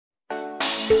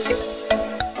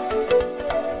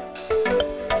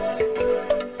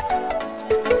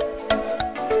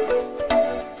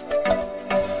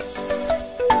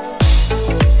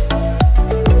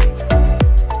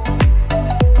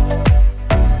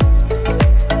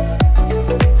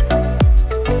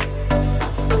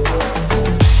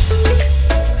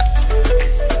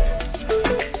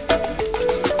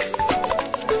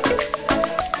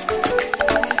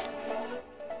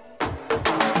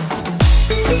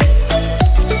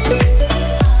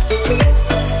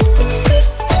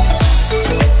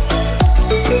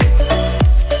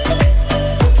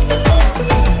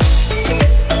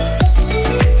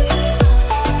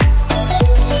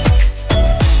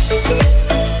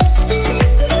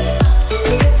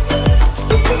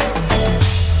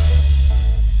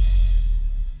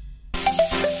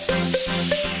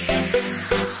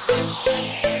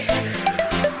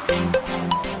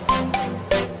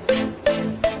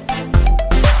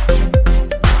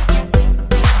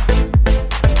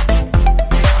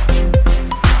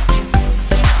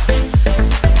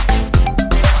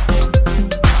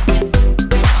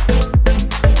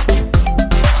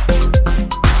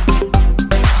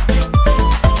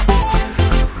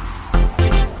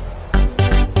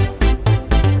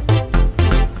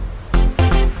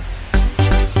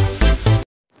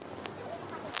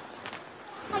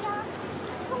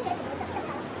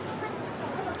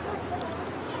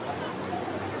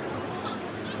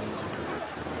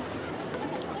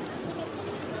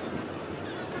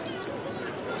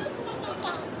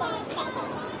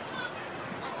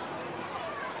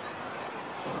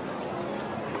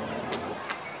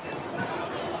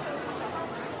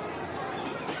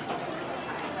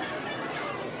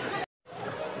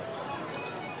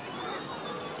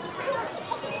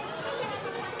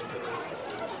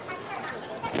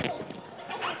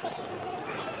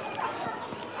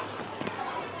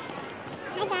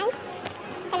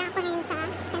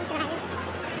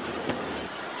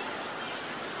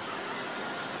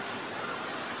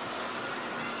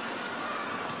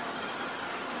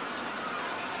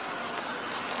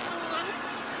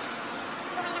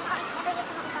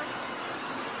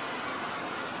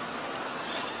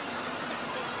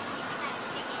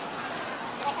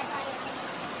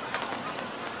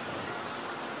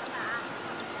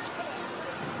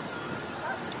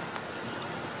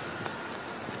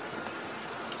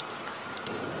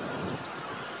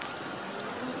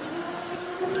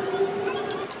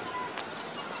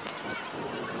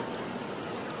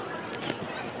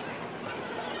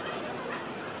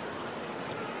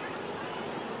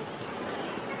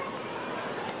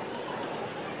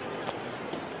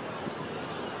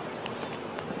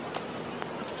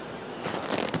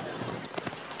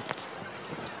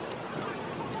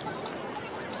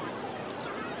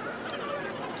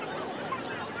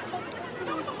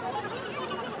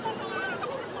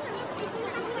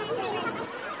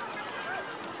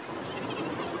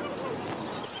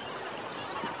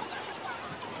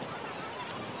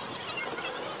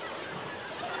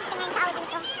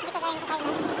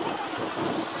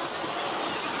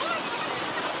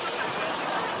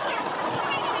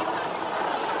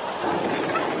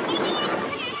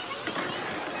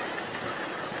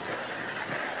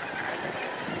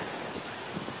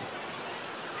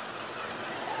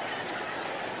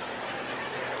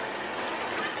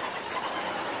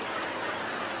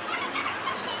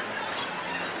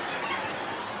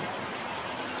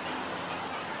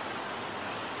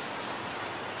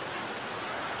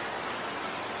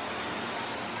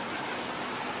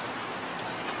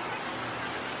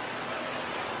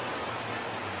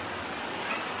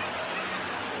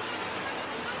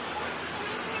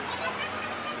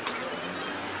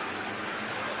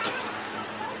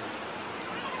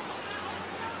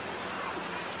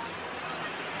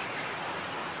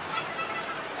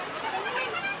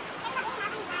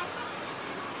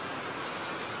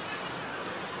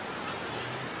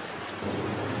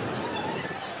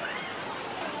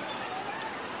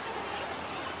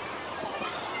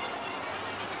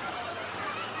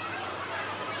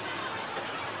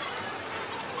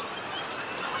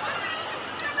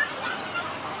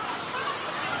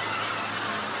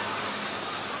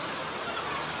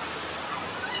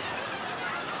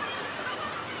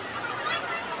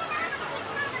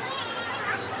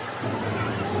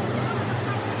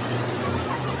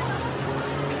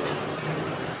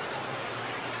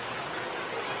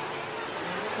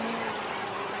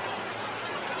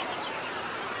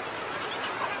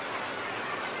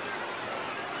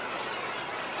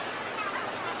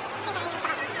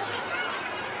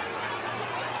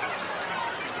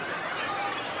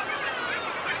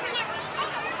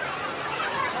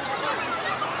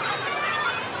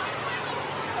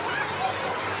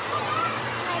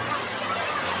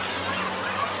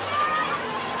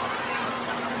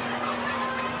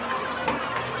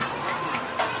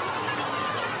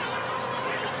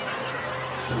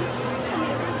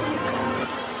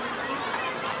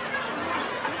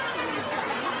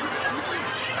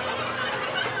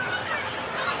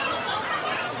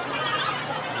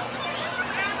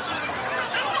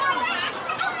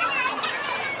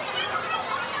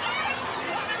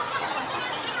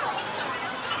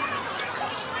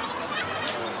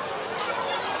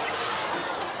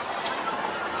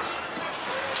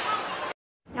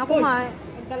Oo nga.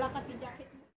 Nagdala ka ti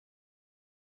jacket mo.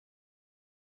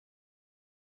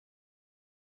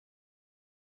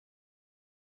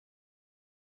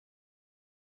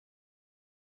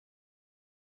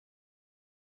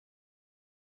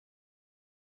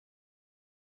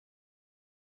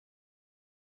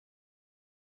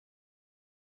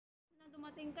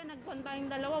 Dumating ka, nagpunta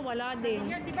yung dalawa, wala din.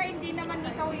 Di ba hindi naman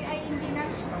ikaw ay hindi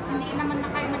naman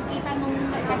na kayo magkita nung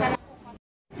nagpadala ko.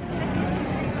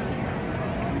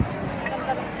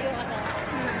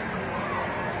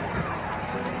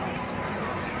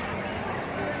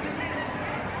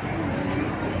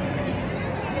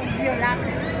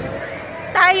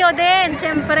 Tayo din,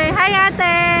 siyempre. Hi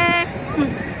ate!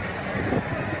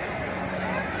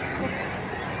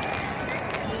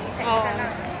 Isa-isa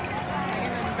lang.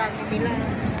 Dami nila.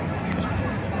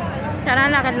 Tara,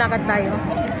 lakad-lakad tayo.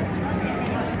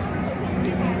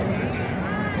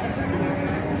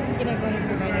 Ginagawa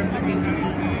nito ba yung ability?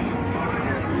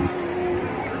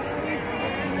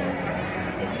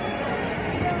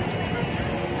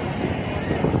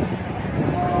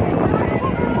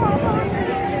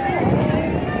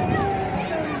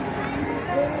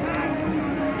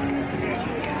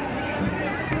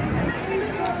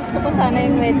 Gusto ko sana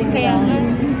yung wedding kaya nga.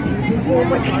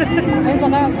 Ay,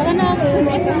 baka na ako.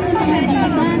 Ito sa mga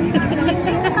takasan.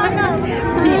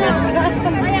 Bilas ka.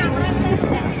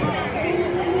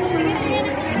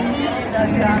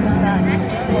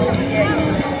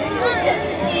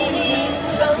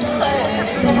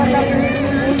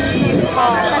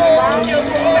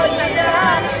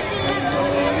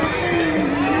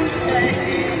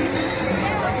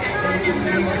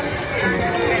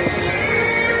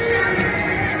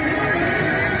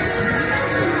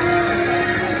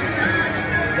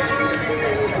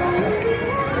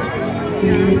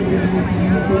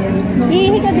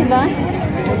 Hehe ka, diba?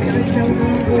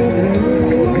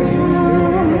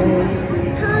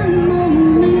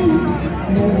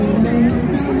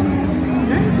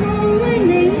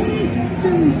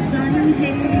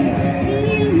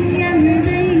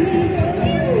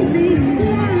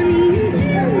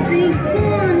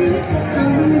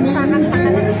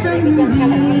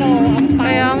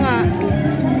 Kaya nga.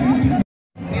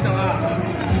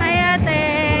 Hi ate.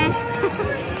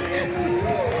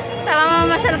 Tama,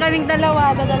 masyal kaming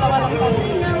dalawa. Dalawa lang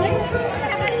kami.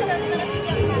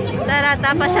 Tara,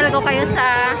 tapasyal ko kayo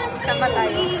sa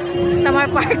tayo. Samar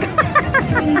Park.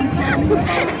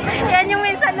 Yan yung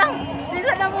minsan lang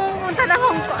pumunta ng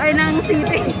Hong Kong ay ng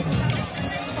city.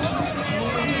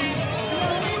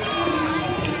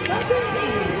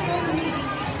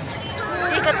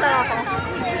 Ikot na ako.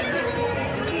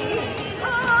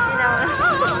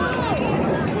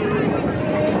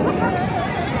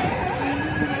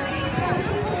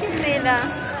 Nila.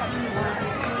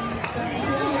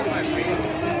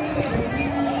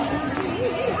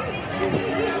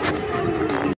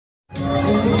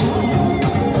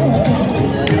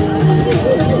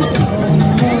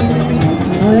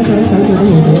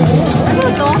 Ano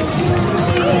to?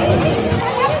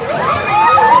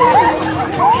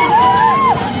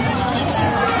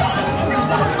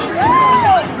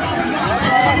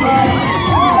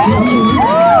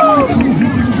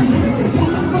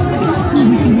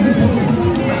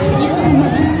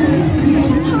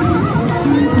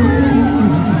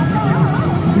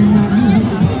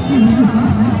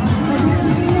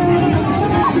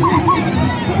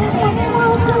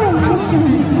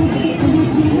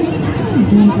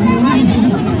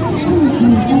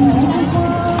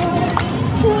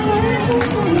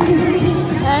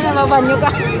 Ay, nababanyo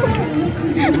ka.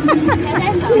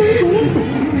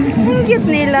 Ang cute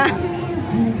nila.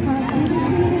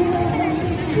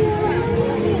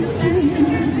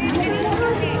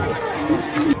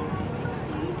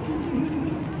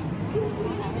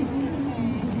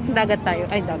 Dagat tayo.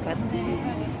 Ay, dagat.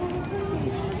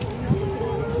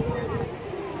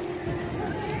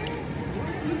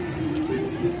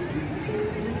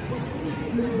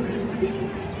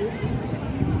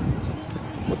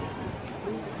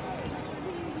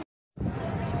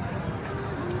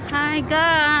 Hi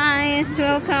guys!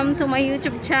 Welcome to my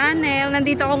YouTube channel.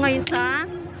 Nandito ako ngayon sa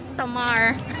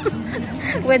Tamar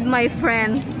with my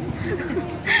friend.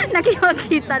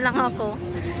 Nakikita lang ako.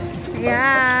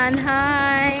 Yan,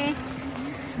 hi!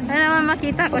 Ano naman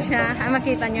makita ko siya? Ay,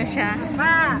 makita nyo siya.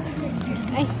 Ma!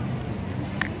 Ay!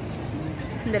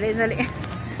 Dali.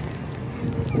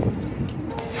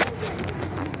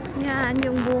 Yan,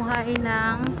 yung buhay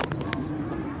ng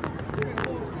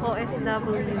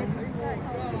OFW.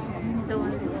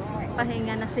 Doon.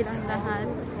 Pahinga na silang lahat.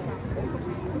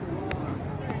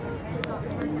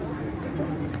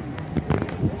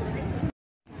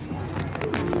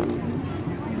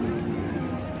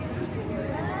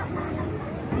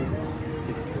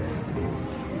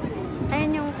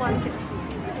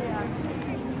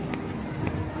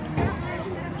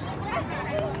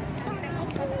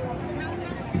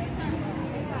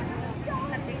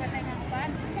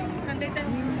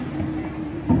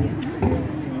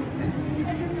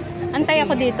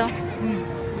 ako dito.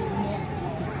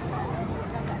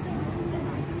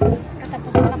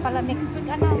 Katapos na pala next week,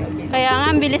 ano? Kaya nga,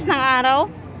 ang bilis ng araw.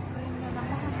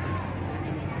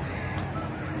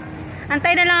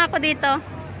 Antay na lang ako dito.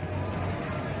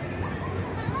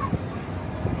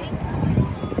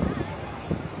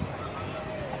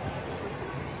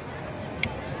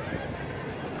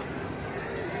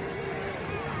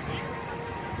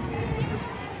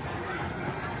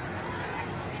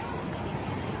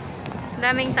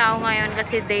 Daming tao ngayon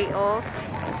kasi day off.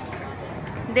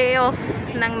 Day off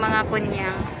ng mga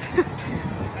kunyang.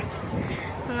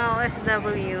 Mga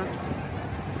OFW.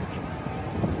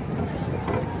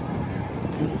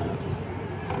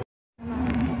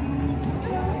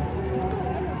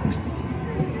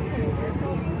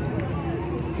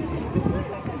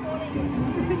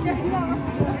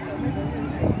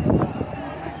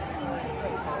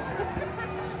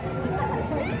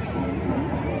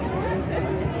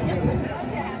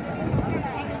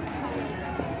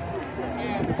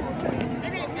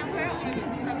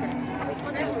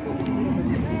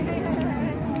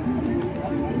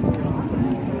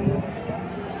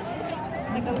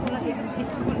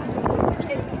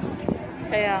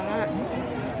 Kaya nga.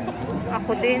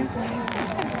 Ako din.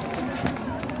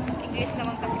 English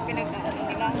naman kasi pinag-ano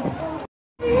nila.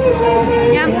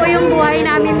 Yan po yung buhay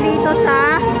namin dito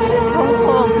sa Hong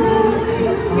Kong.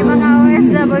 Yung mga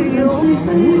OFW.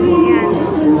 Yan.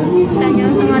 Kita nyo,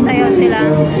 sumasayaw sila.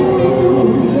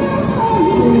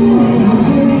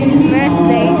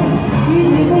 Birthday.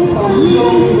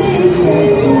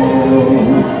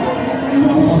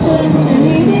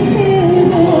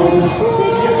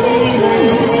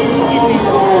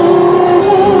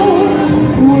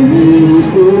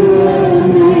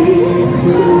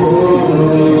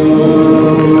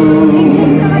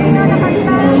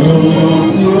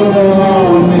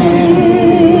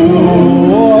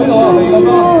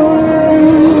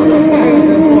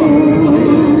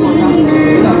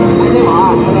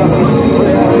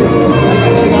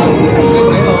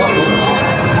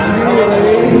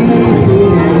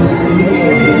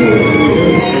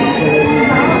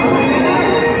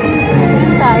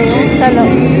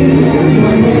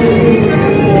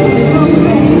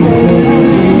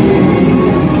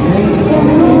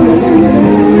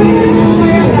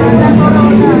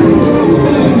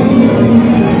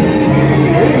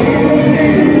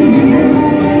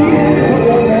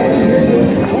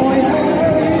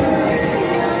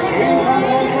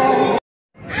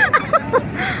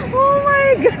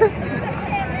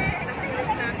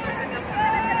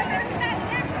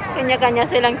 Kanya-kanya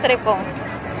silang trip, oh.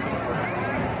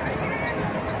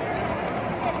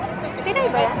 Pinay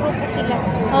ba yan? Grupo sila.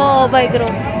 Oo, by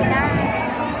group.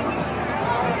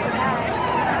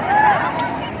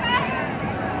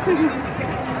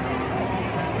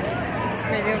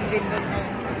 Meron din doon.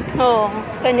 Oo,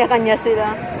 kanya-kanya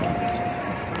sila.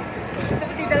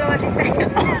 Sabi dalawa din tayo.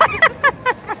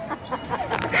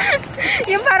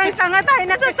 Yung parang tanga tayo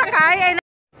nasasakay.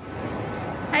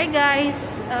 Hi guys,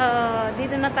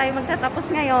 dito na tayo magtatapos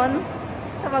ngayon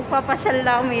sa magpapasyal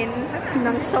namin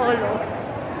ng solo.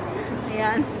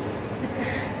 Ayan.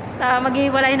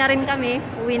 Maghiwalay na rin kami.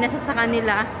 Uwi na siya sa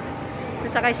kanila.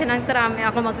 Nasakay siya ng tram.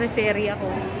 Ako mag-ferry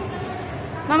ako.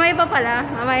 Mamaya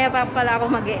pa pala ako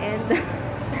mag-e-end.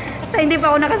 So, hindi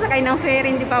pa ako nakasakay ng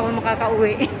ferry. Hindi pa ako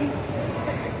makakauwi.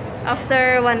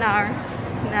 After 1 hour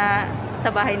na sa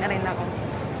bahay na rin ako.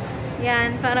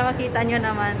 Yan, para makita nyo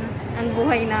naman ang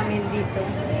buhay namin dito.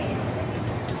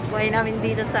 Buhay namin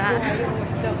dito sa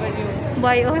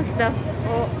buhay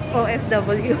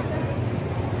OFW.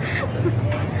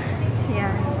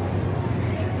 Yan.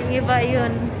 Yung iba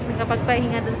yun,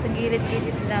 nakapagpahinga dun sa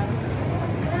gilid-gilid lang.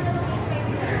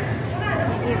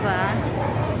 Yung iba,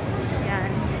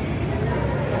 yan.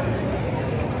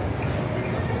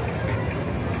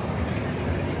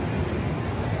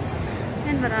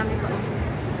 Yan, marami pa.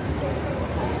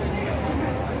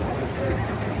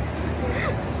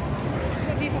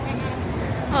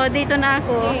 Oh, dito na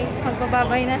ako.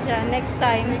 Magbababay na siya. Next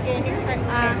time.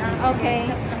 Okay.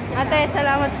 Ate,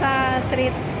 salamat sa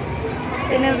treat.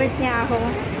 Tinreat niya ako.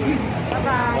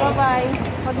 Bye-bye. Bye-bye.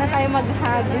 Huwag na tayo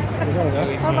mag-hug.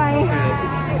 Bye-bye.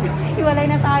 Hiwalay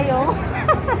na tayo.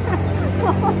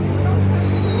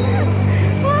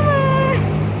 Bye-bye.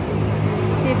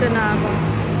 Dito na ako.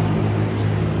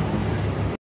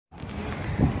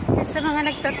 Sa mga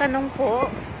nagtatanong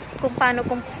po kung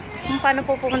paano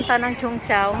po pupunta ng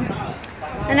Chungchao.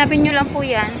 Hanapin nyo lang po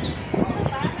yan.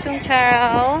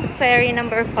 Chungchao, ferry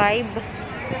number 5.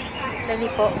 Dali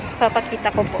po,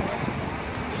 papakita ko po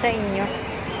sa inyo.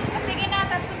 Sige na,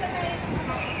 tatlo na tayo.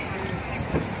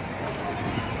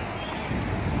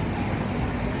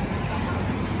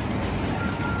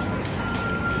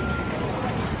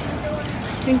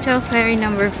 Injoy ferry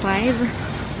number 5.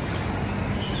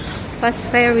 Fast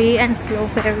ferry and slow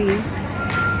ferry.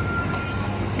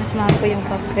 Mas mahal ko yung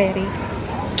fast ferry.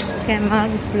 Kaya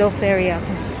mag-slow ferry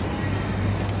ako.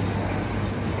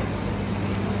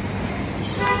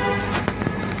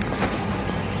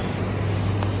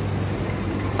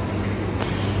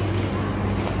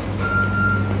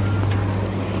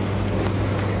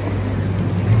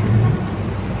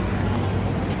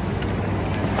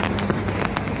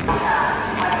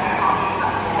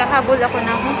 Habol ako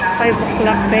ng 5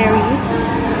 o'clock ferry.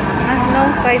 No,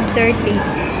 5:30.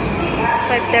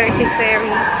 5:30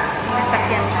 ferry.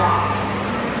 Nasakyan ko.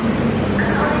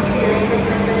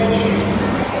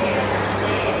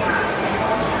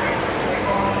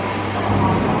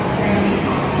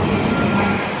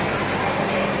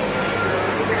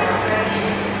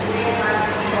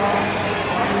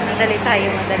 Madali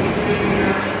tayo.